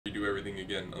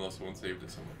again, unless someone saved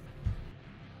it somewhere.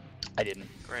 I didn't.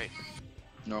 Great.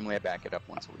 Normally I back it up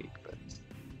once a week, but...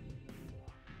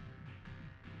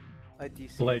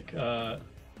 Blake,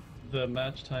 the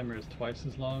match timer is twice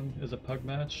as long as a pug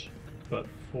match, but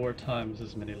 4 times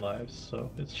as many lives, so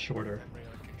it's shorter.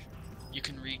 You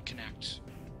can reconnect.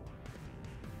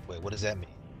 Wait, what does that mean?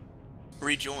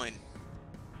 Rejoin.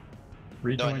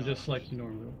 Rejoin just like you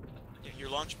normally would. Yeah, your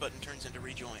launch button turns into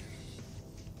rejoin.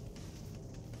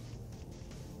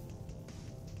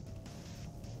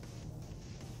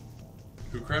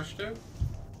 Who crashed out?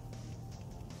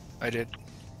 I did.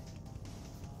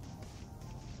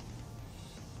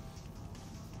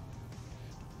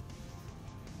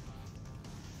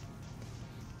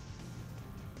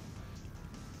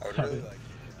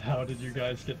 How did you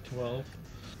guys get 12?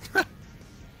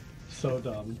 So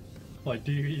dumb. Like,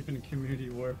 do you even community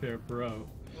warfare, bro?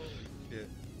 Yeah.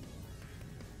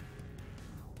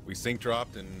 We sync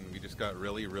dropped and we just got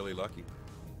really, really lucky.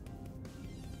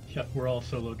 Yeah, we're all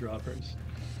solo droppers.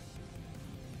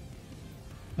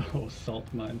 Oh,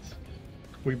 salt mines.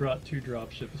 We brought 2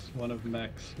 dropships, one of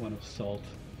mechs, one of salt.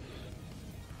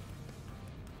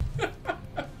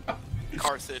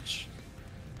 Carthage.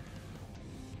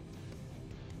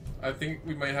 I think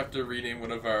we might have to rename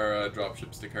one of our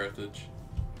dropships to Carthage.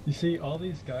 You see, all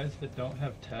these guys that don't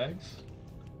have tags,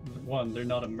 one, they're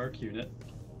not a merc unit.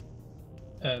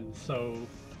 And so,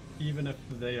 even if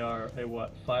they are a,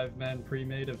 5-man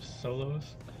pre-made of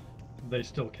solos, they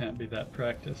still can't be that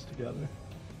practiced together.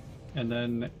 And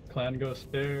then Clan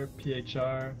Ghost Bear,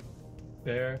 PHR,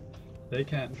 Bear, they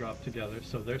can't drop together,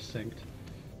 so they're synced.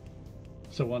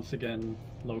 So once again,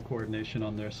 low coordination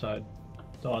on their side.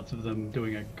 The odds of them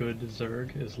doing a good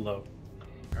Zerg is low.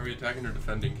 Are we attacking or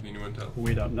defending? Can anyone tell?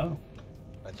 We don't know.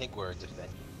 I think we're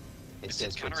defending. It It's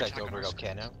says counterattack protect on over our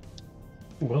Volcano.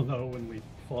 We'll know when we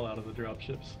fall out of the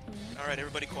dropships. Alright,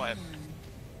 everybody quiet.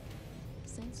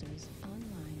 Sensors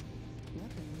online.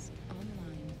 Weapons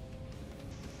online.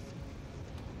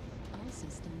 All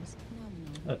systems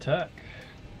nominal. Attack.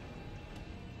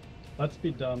 Let's be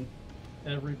dumb.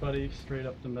 Everybody straight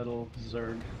up the middle,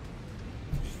 Zerg.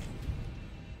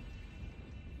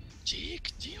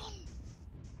 Jake, Dion.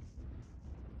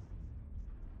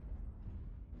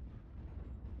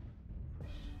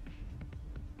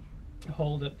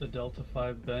 Hold at the Delta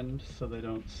 5 bend so they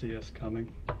don't see us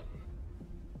coming.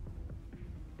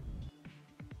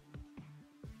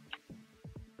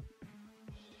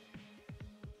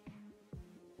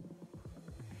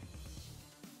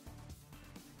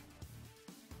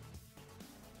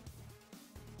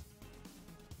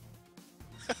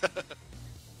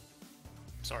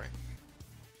 Sorry.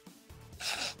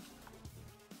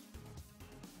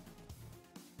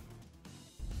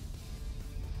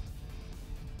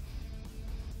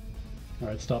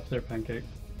 Alright, stop there, Pancake.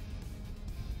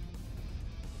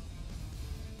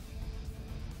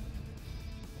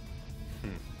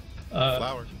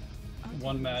 Flower.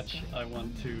 One match, I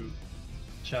want to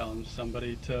challenge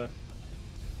somebody to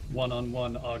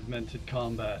one-on-one augmented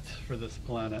combat for this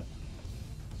planet.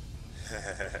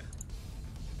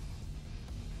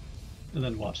 And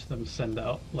then watch them send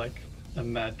out, like, a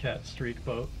Mad Cat streak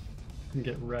boat and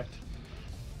get wrecked.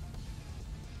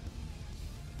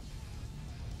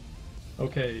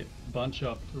 Okay, bunch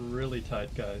up really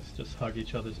tight, guys. Just hug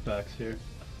each other's backs here.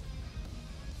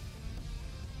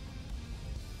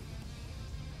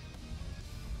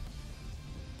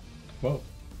 Whoa.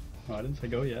 Oh, I didn't say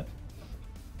go yet.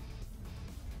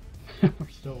 We're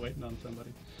still waiting on somebody.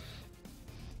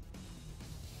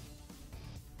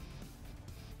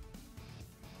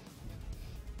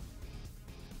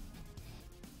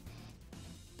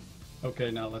 Okay,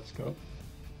 now let's go.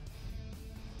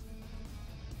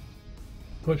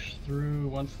 Push through.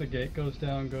 Once the gate goes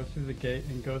down, go through the gate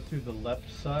and go through the left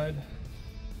side.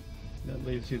 That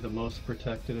leaves you the most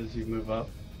protected as you move up.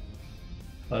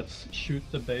 Let's shoot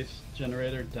the base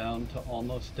generator down to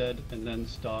almost dead and then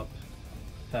stop.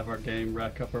 Have our game,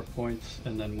 rack up our points,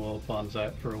 and then we'll bonsai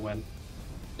it for a win.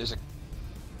 There's a...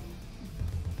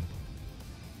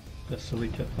 The silly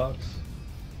Kit Fox.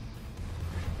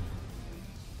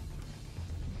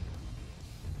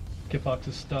 Kit Fox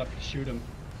is stuck. Shoot him.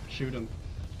 Shoot him.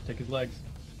 Take his legs.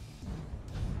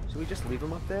 Should we just leave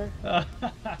him up there?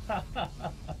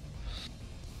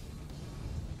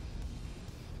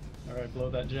 Alright, blow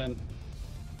that gen.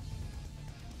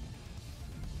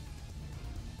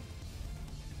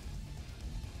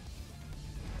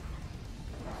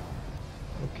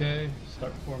 Okay,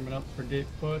 start forming up for gate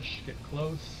push. Get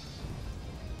close.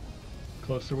 The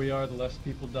closer we are, the less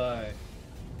people die.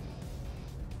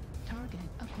 Target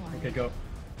acquired. Okay, go.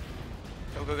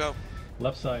 Go, go, go.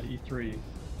 Left side, E3.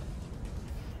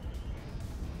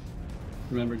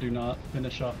 Remember, do not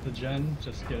finish off the gen,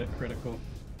 just get it critical.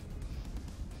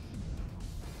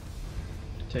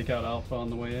 Take out Alpha on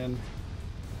the way in.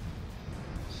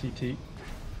 CT. New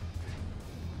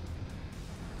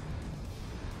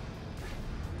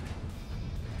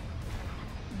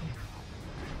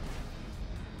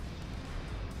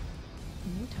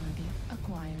target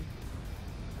acquired.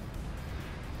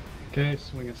 Okay,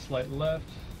 swing a slight left.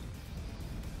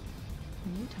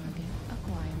 New target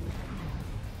acquired.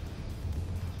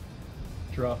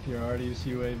 Drop your arties,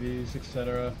 UAVs,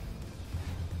 etc.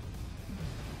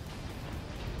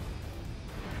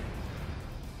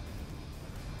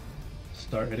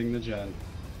 Start hitting the gen.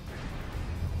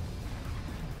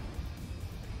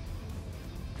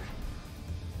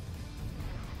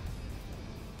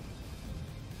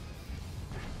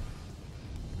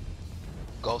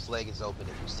 Ghost leg is open.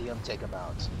 If you see him, take him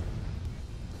out.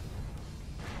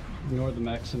 Ignore the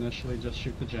mechs initially, just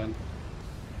shoot the gen.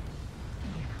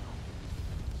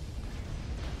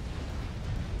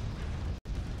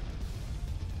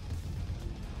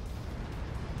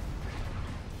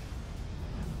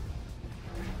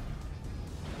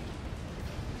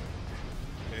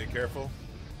 Okay, careful.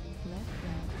 Left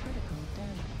valve critical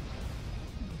down.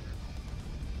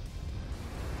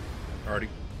 Already.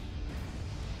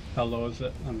 How low is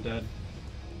it? I'm dead.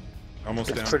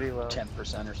 Almost It's down. pretty low.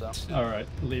 10% or so. Alright,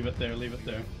 leave it there, leave it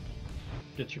there.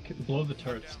 Get your blow the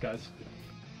turrets, guys.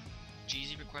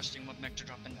 Jeezy requesting what mech to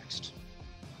drop in next.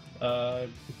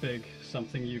 Big.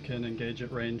 Something you can engage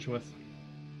at range with.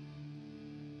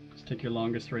 Just take your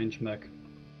longest range mech.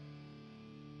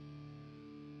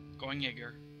 Going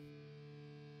Jaeger.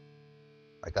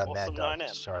 I got Awesome, Mad Dog,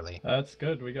 9M. Charlie. That's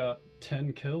good, we got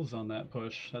 10 kills on that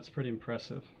push. That's pretty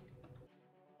impressive.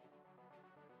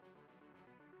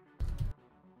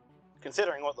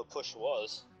 Considering what the push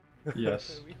was.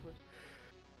 Yes.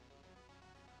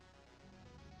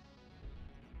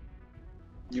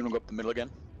 You wanna go up the middle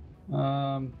again?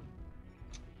 I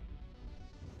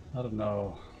don't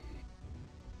know.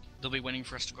 They'll be waiting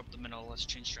for us to go up the middle. Let's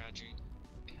change strategy.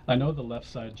 I know the left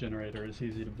side generator is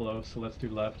easy to blow, so let's do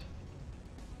left.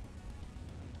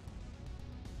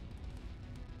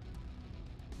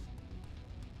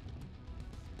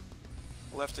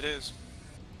 Left it is.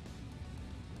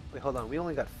 Wait, hold on. We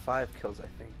only got 5 kills, I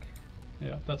think.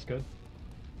 Yeah, that's good.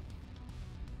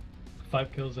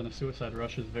 5 kills and a suicide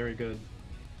rush is very good.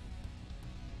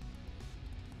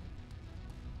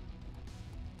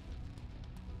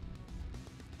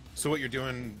 So what you're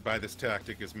doing by this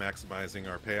tactic is maximizing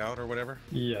our payout or whatever?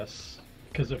 Yes,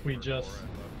 because if we just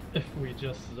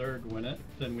Zerg win it,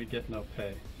 then we get no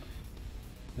pay.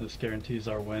 This guarantees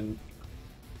our win.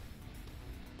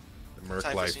 The Merc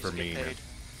Typhus life needs for to get me. paid.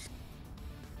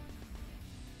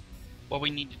 What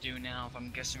we need to do now, if I'm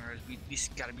guessing, is we at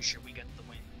least gotta be sure we get the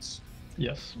wins.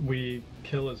 Yes, we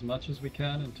kill as much as we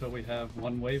can until we have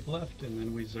one wave left, and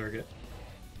then we Zerg it.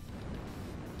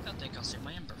 I think I'll save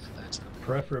my Ember for that.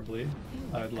 Preferably,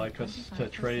 I'd like us to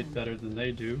trade better than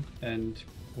they do and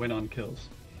win on kills.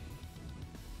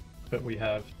 But we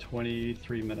have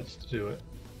 23 minutes to do it.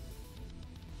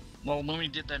 Well, when we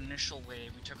did that initial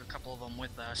wave, we took a couple of them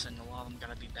with us, and a lot of them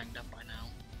gotta be banged up by now.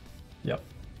 Yep.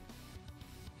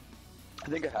 I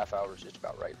think a half hour is just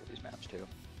about right for these maps too.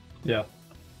 Yeah.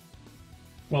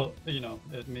 Well, you know,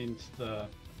 it means the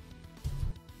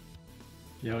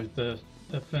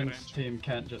defense team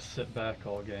can't just sit back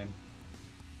all game.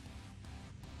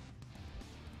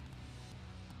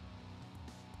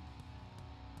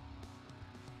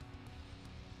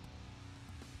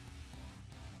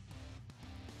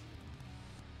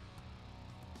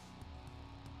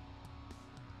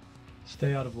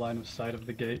 Stay out of line of sight of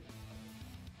the gate,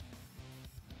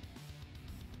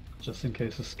 just in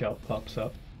case a scout pops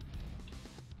up.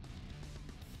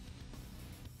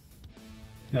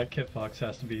 That Kit Fox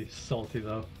has to be salty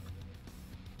though.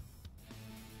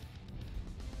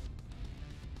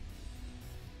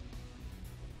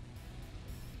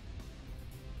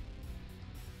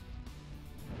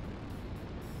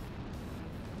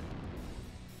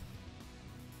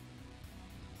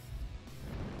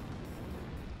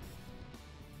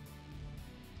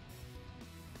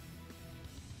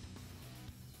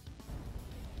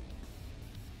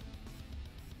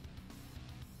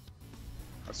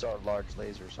 I saw a large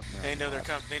laser or something. They know they're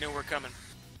coming. They know we're coming.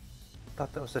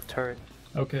 Thought that was a turret.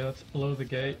 Okay, let's blow the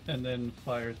gate and then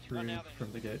fire through now then.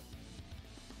 from the gate.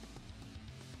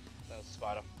 That was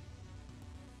Spider.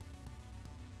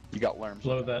 You got worms.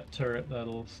 Blow that turret,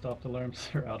 that'll stop the alarms.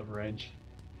 They're out of range.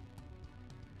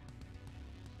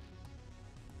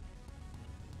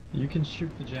 You can shoot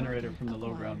the generator from the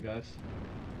low ground, guys.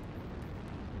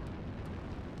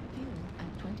 Fuel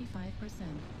at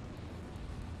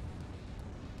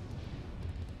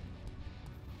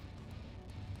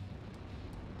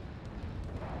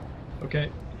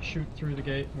Okay, shoot through the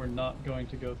gate. We're not going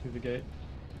to go through the gate.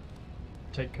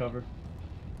 Take cover.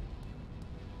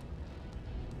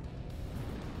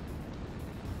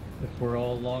 If we're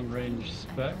all long range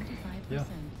spec, yeah,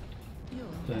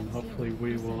 then hopefully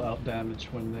we will outdamage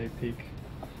when they peak.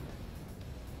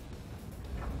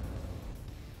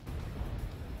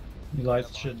 You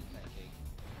guys should.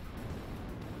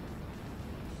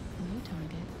 New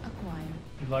target acquired.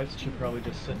 You lights should probably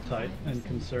just sit tight and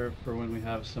conserve for when we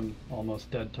have some almost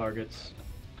dead targets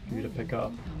for you to pick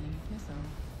up. Incoming missile.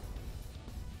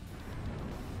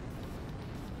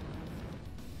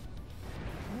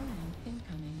 Warning,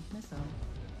 incoming missile.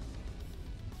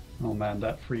 Oh man,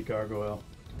 that free gargoyle.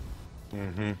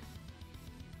 Mm-hmm.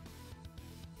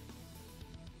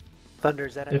 Thunder,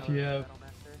 is that If you another have- Battle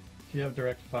Master? If you have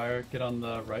direct fire, get on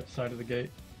the right side of the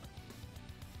gate.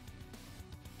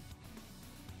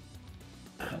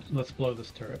 Let's blow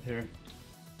this turret here.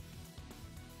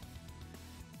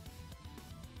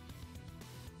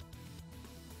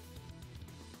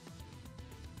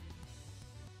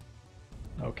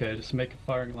 Okay, just make a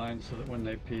firing line so that when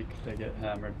they peak, they get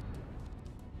hammered.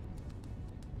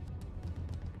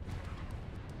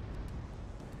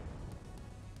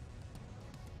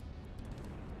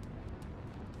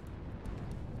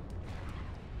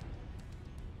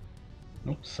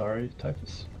 Oh, sorry,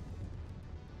 Typhus.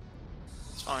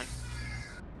 It's fine.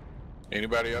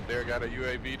 Anybody up there got a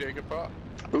UAV they could pop?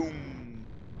 Boom.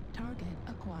 Target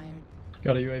acquired.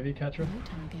 Got a UAV, Cattra? New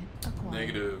target acquired.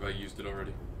 Negative, I used it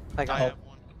already. I I got have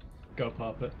one. Go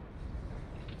pop it.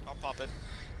 I'll pop it.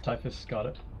 Typhus got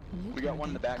it. New We got one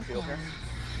in the target backfield here.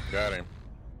 acquired. Got him.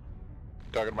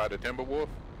 Talking about the Timberwolf?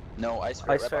 No, Ice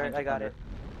Ferret. Ice Ferret, I got it.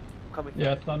 Coming.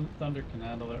 Yeah, Thunder can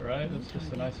handle it, right? New It's just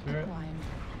a target nice ferret. acquired.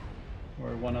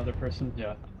 Or one other person.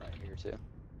 Yeah, Right here too.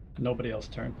 nobody else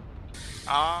turn.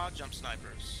 Ah, jump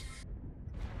snipers.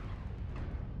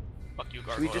 Fuck you, Should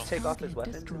gargoyle. we just take off his Target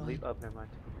weapons and destroyed. leave? Oh, never mind.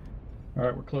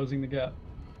 Alright, we're closing the gap.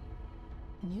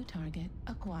 New target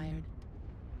acquired.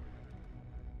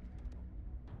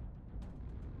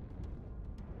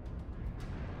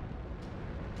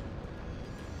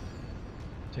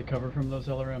 Take cover from those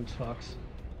LRMs, Fox.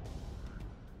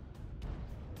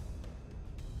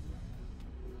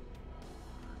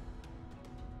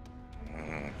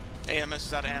 AMS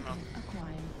is out of ammo. Target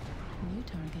acquired. New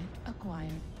target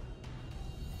acquired.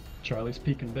 Charlie's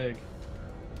peeking big.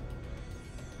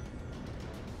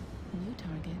 New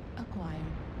target acquired.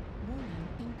 Warning,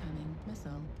 incoming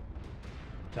missile.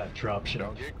 That dropship.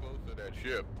 Don't get close to that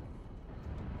ship.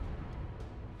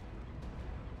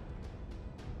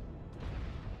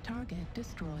 Target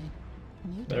destroyed.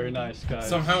 New Very target nice, guys.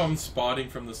 Somehow I'm spotting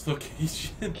from this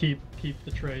location. Keep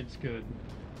the trades good.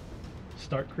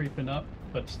 Start creeping up,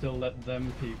 but still let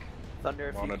them peak. Thunder,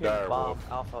 if On you a can dire bomb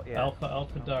wolf. Alpha, yeah.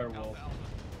 Alpha direwolf.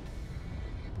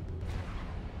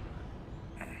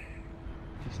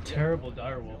 These terrible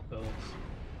direwolf builds.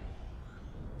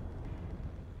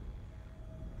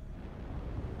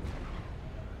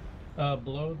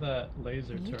 Below that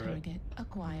laser New turret. target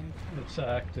acquired. It's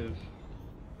active.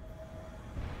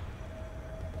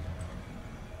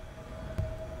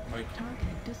 Mike,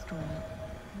 Target destroyed.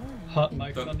 Warning, Hot mic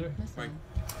incoming thunder. missile. Mike.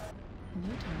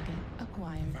 New target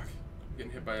acquired. fuck. I'm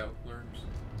getting hit by alarms.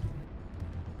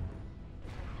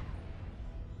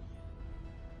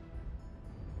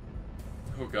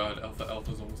 Oh god,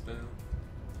 Alpha's almost down.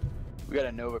 We got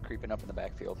a Nova creeping up in the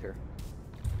backfield here.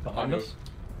 Behind I'll us?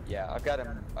 Yeah, I've got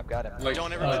him. I've got him. Like-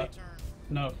 Don't everybody turn.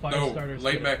 No, fire No, starters.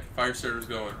 light get mech, it. fire starter's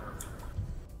going.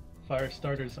 Fire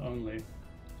starters only.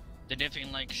 They're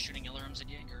definitely like shooting alarms at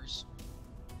Jaegers.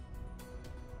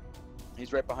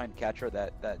 He's right behind Cattra.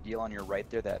 That deal on your right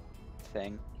there. That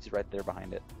thing. He's right there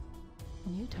behind it.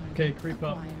 New target Okay, creep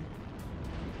up. acquired.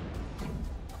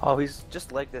 Oh, he's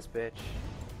just like this bitch.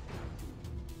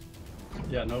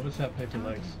 Yeah, Novas have paper Target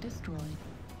legs. destroyed.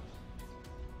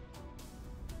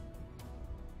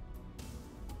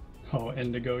 Oh,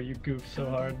 Indigo, you goof so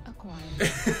hard.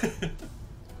 Acquired.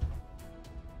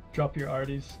 Drop your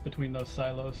arties between those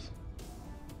silos.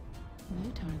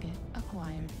 New target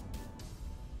acquired.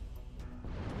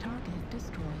 Target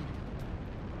destroyed.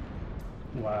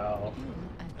 Wow. Fuel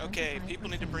at Okay, people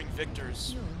need to 25%. bring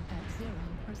victors. Fuel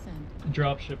at 0%.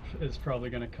 Dropship is probably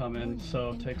gonna come in, Warning,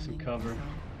 so take some incoming cover. missile.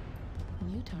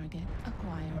 New target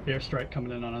acquired. Airstrike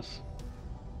coming in on us.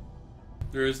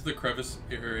 There is the crevice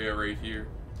area right here.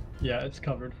 Yeah, it's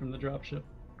covered from the dropship.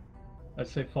 I'd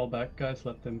say fall back, guys.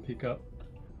 Let them peek up.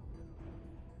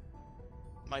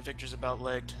 My victor's about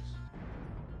legged.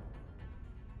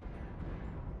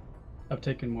 I've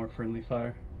taken more friendly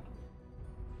fire.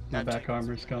 My I've back taken some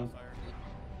armor's gone. fire.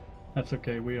 That's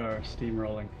okay, we are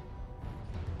steamrolling.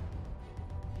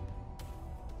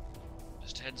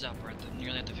 Just a heads up, we're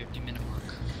nearly at the 50-minute mark.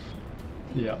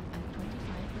 Yeah.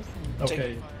 At 25%.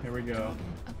 Okay, fire. here we go. Target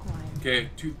acquired. Okay,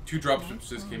 two dropships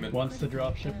just came in. Once the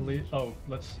dropship leaves, oh,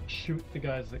 let's shoot the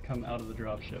guys that come out of the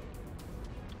dropship.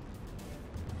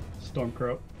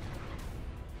 Stormcrow.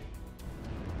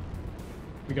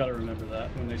 We gotta remember that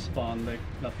when they spawn,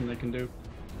 nothing they can do.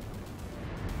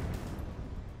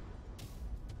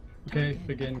 Okay, Target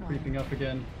begin acquired. creeping up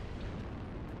again.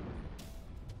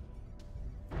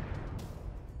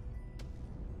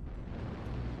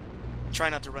 Try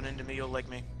not to run into me, you'll leg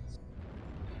me.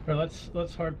 Alright,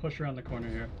 let's hard push around the corner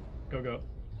here. Go go.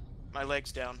 My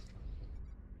leg's down.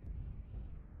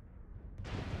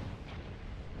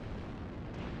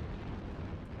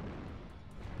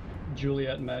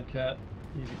 Juliet and Mad Cat,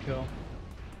 easy kill.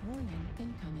 Warning,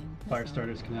 incoming. Fire missile.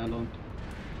 starters can handle them.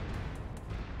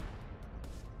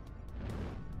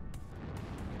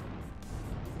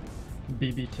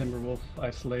 BB Timberwolf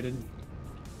isolated.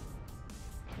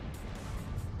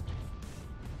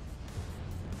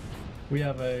 We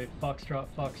have a Foxtrot,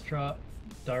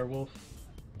 Direwolf.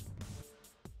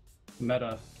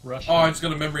 Meta, rush. Oh, I just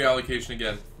got a memory allocation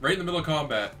again. Right in the middle of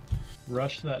combat.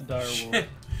 Rush that Direwolf. Shit.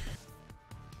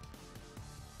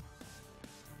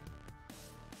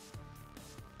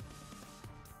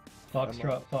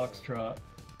 Foxtrot.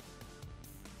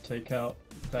 Take out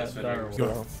that Yes, I know. Direwolf.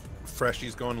 Go,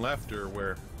 Freshy's going left or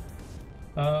where?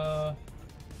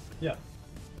 Yeah.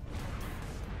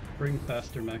 Bring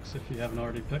faster mechs if you haven't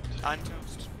already picked. I'm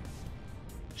toast.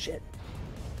 Shit.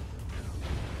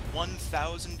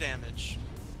 1,000 damage.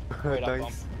 Wait up,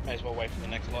 Nice. May as well wait for the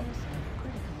next lot.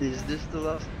 Critical Is this the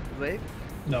last wave?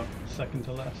 No, second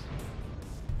to last.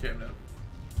 Okay, I'm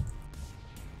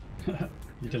down.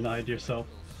 You denied yourself.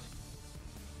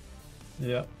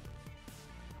 Yep.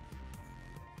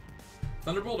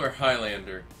 Thunderbolt or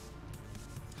Highlander?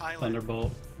 Highland.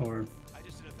 Thunderbolt, or I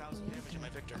just did 1,000 damage in my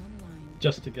Victor. online.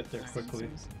 just to get there quickly.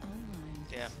 Sensors online.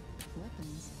 Yeah.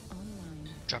 Weapons online.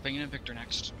 Dropping in a Victor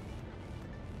next.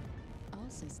 All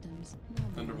systems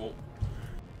nominal. Thunderbolt.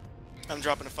 I'm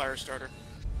dropping a fire starter.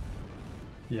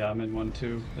 Yeah, I'm in one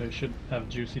too. They should have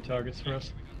juicy targets for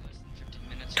us. We got less than 15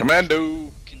 minutes.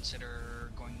 Commando!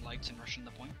 Consider going lights and rushing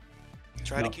the point.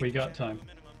 Try No, to keep we got chatter time. to a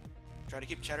minimum. Try to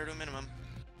keep chatter to a minimum.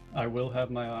 I will have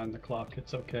my eye on the clock,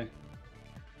 it's okay.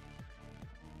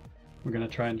 We're gonna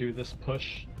try and do this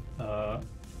push,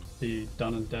 be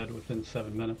done and dead within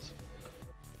 7 minutes.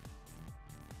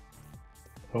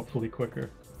 Hopefully quicker.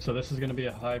 So this is gonna be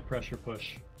a high pressure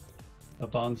push. A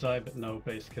bonsai but no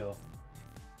base kill.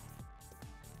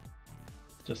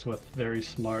 Just with very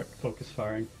smart focus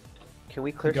firing. Can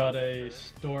we We clear? got a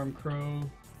storm crow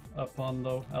up on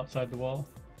the outside the wall.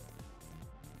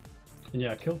 And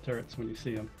yeah, kill turrets when you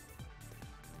see them.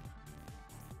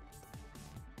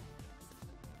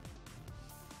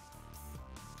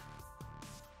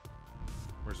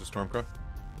 Where's the Stormcrow?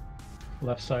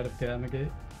 Left side of Gamma Gate.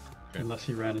 Okay. Unless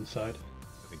he ran inside.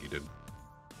 I think he did.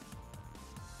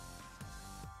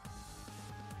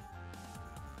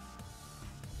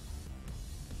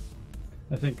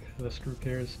 I think the screw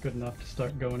care is good enough to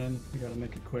start going in. We gotta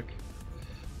make it quick.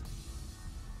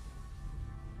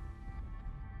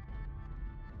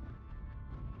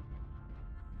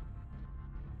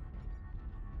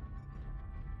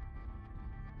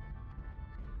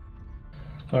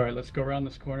 Alright, let's go around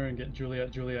this corner and get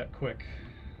Juliet quick.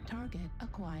 Target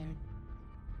acquired.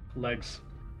 Legs.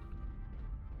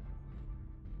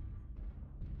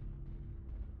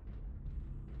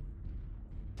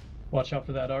 Watch out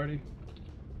for that, Artie.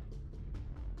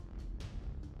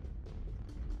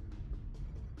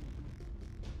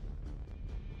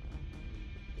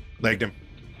 Legged him.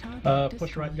 Target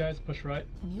Push right, destroyed. guys, push right.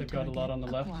 New They've got a lot target on the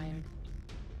left. acquired.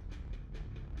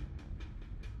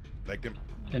 Legged him.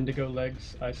 Indigo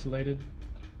legs isolated.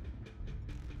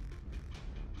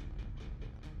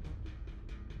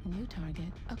 New target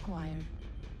acquired.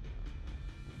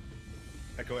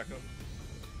 Echo, echo.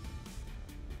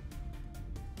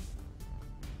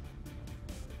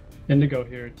 Indigo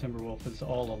here, Timberwolf is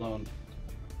all alone.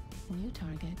 New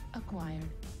target acquired.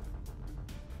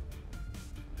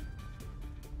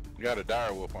 You got a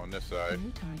dire wolf on this side.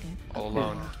 New target All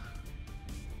acquired. alone.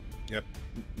 Yep.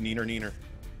 Neener.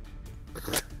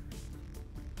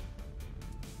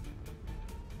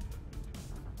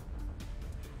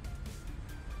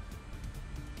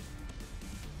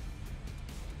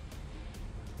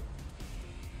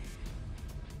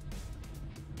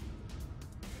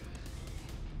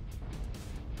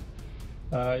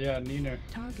 Yeah, Neener.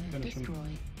 Target Finish him.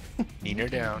 destroyed. Neener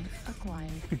down.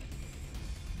 Acquired.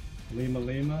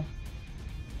 Lima.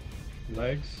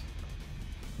 Legs.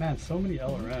 Man, so many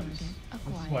LRMs. This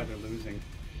is why they're losing.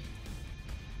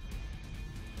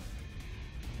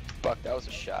 Fuck, that was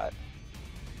a shot.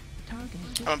 Target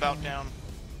I'm about destroyed. down.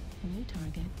 New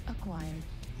target acquired.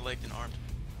 Legged and armed.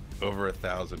 Over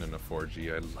 1,000 in a 4G.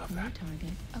 I love New that.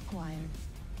 target acquired.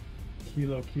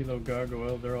 Kilo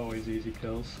Gargoyle, they're always easy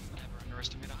kills. Never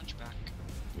underestimate a hunchback.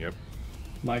 Yep.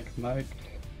 Mike. I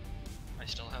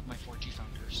still have my 4G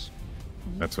founders.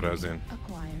 New That's what I was target in.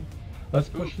 Acquired. Let's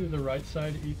push through the right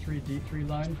side E3 D3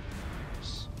 line.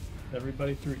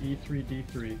 Everybody through E3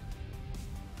 D3.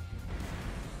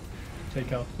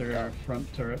 Take out their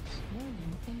front turrets. Warning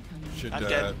incoming. Should I'm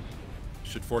dead.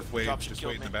 should fourth wave Dropship just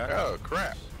killed wait in the me. back? Oh,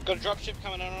 crap. Got a dropship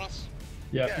coming in on us.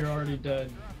 Yeah, Yeah, if you're already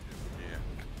dead,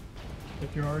 Yeah.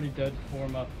 if you're already dead,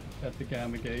 form up at the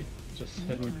Gamma Gate. Just New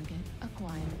hit me. target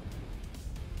acquired.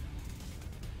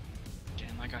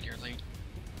 Damn, I got here late.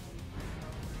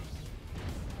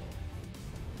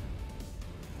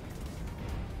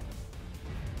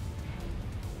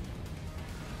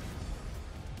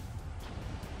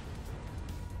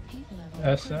 Heat level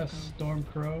SS critical.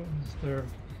 Stormcrow is their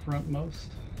frontmost.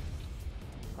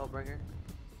 Hellbringer.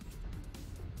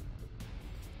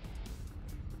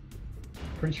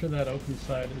 Pretty sure that open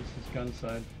side is his gun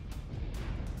side.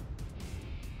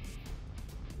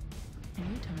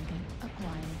 New target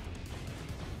acquired.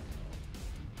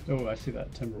 Oh, I see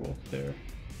that Timberwolf there.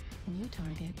 New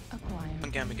target acquired. On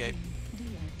Gamma Gate.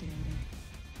 Deactivated.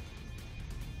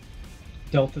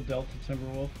 Delta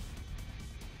Timberwolf.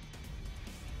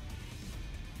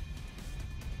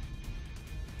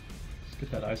 Let's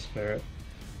get that Ice Ferret.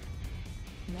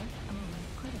 Left arm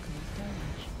critical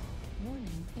damage.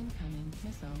 Warning incoming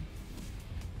missile.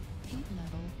 Heat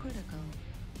level critical.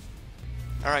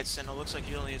 Alright, Sentinel, looks like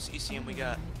you only has ECM we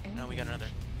got. No, we got another.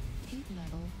 Heat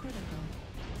level critical.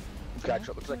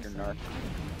 Cattra, looks like you're Left not. torso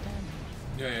critical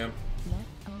damage. Yeah, I am. Left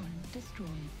arm destroyed.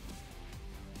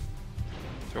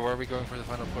 So where are we going for the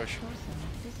final push? Torso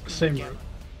destroyed. Same route.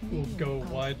 We'll Medium go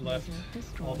pulse wide left laser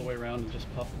destroyed. all the way around and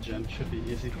just pop the gen. Should be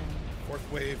easy. Destroyed.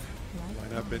 Fourth wave. Right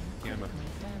Line up arm at Gamma. critical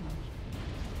damage.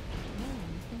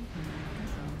 Warning incoming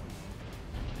missile.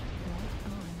 Right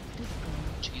arm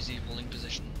destroyed. Cheesy holding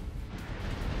position.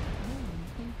 Warning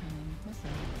incoming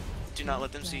missile. Do not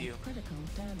let them see you. Critical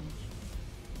damage.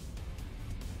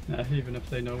 Even if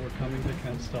they know we're coming, they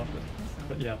can't stop it.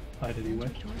 But yeah, hide anyway.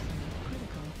 Torso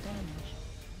critical damage.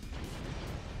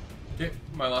 Okay,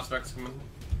 my last mech's coming.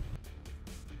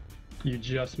 You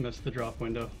just missed the drop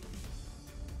window.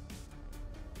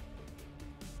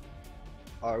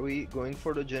 Are we going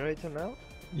for the generator now?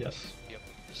 Yes. Yep.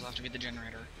 This will have to be the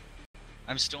generator.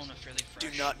 I'm still in a fairly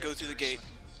fresh. Do not go through the gate.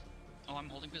 Oh, I'm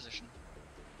holding position.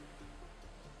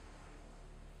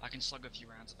 I can slug a few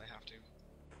rounds if I have to.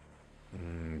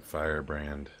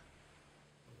 Firebrand.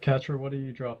 Catcher, what are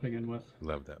you dropping in with?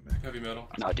 Love that mech. Heavy metal.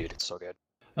 No, dude, it's so good.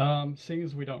 Seeing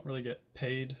as we don't really get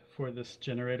paid for this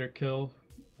generator kill,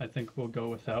 I think we'll go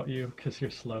without you, because you're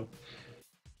slow.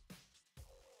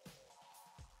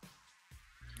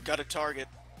 Got a target.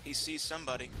 He sees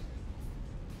somebody.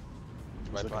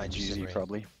 Right behind you, GZ Sid Ring.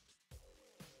 probably.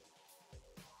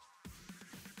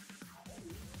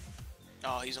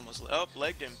 Oh, he's almost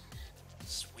legged him.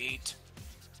 Sweet.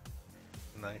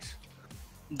 Nice.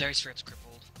 Their threat's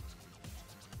crippled.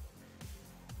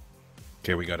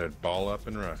 Okay, we got a ball up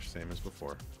and rush, same as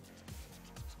before.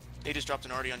 They just dropped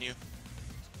an arty on you.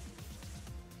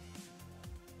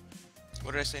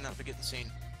 What did I say not to get the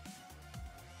scene?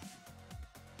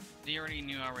 They already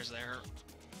knew I was there.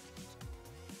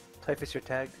 Typhus, you're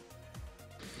tagged.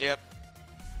 Yep.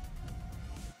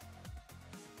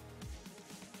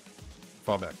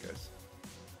 Fall back, guys.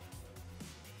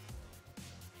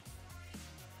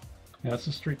 Yeah, that's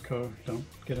a street code. Don't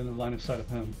get in the line of sight of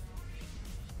him.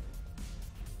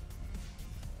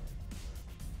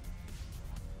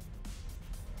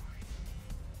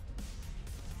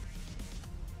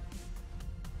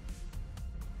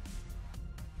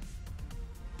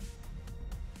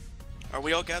 Are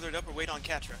we all gathered up or wait on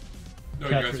Cattra? No,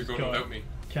 you guys are going without me.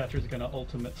 Catcher's gonna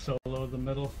ultimate solo the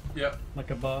middle. Yep.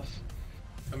 Like a boss.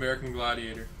 American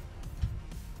Gladiator.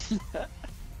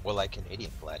 Well, like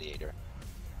Canadian Gladiator.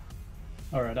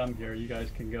 Alright, I'm here. You guys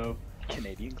can go.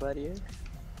 Canadian Gladiator?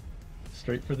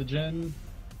 Straight for the gen.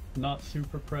 Not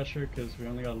super pressure, because we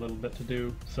only got a little bit to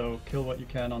do. So kill what you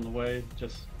can on the way.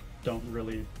 Just don't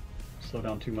really slow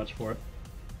down too much for it.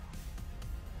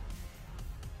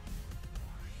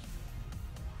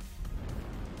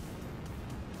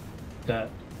 That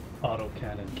auto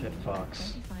cannon Kit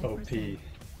Fox. 25%. OP.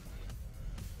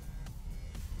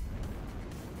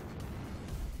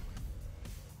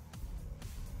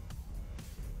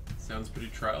 Sounds pretty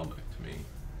trial mech to me.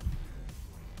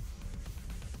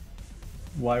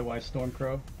 Why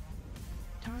Stormcrow?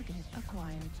 Target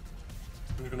acquired.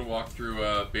 I'm just gonna walk through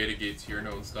beta gates here,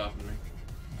 no one's stopping me.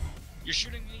 You're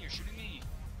shooting me, you're shooting me.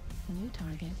 New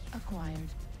target acquired.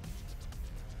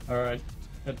 Alright,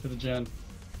 head for the gen.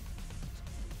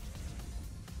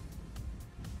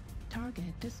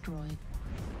 Target destroyed.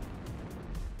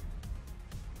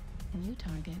 New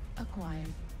target acquired.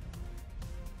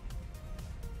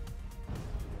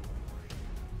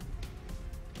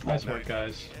 Nice work,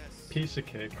 guys. Piece of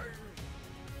cake.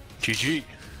 GG.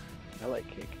 I like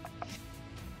cake.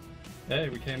 Hey,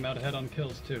 we came out ahead on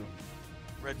kills too.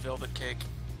 Red velvet cake.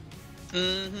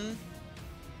 Mm-hmm.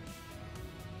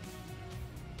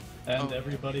 And Oh.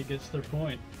 everybody gets their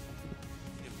point.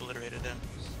 You obliterated him.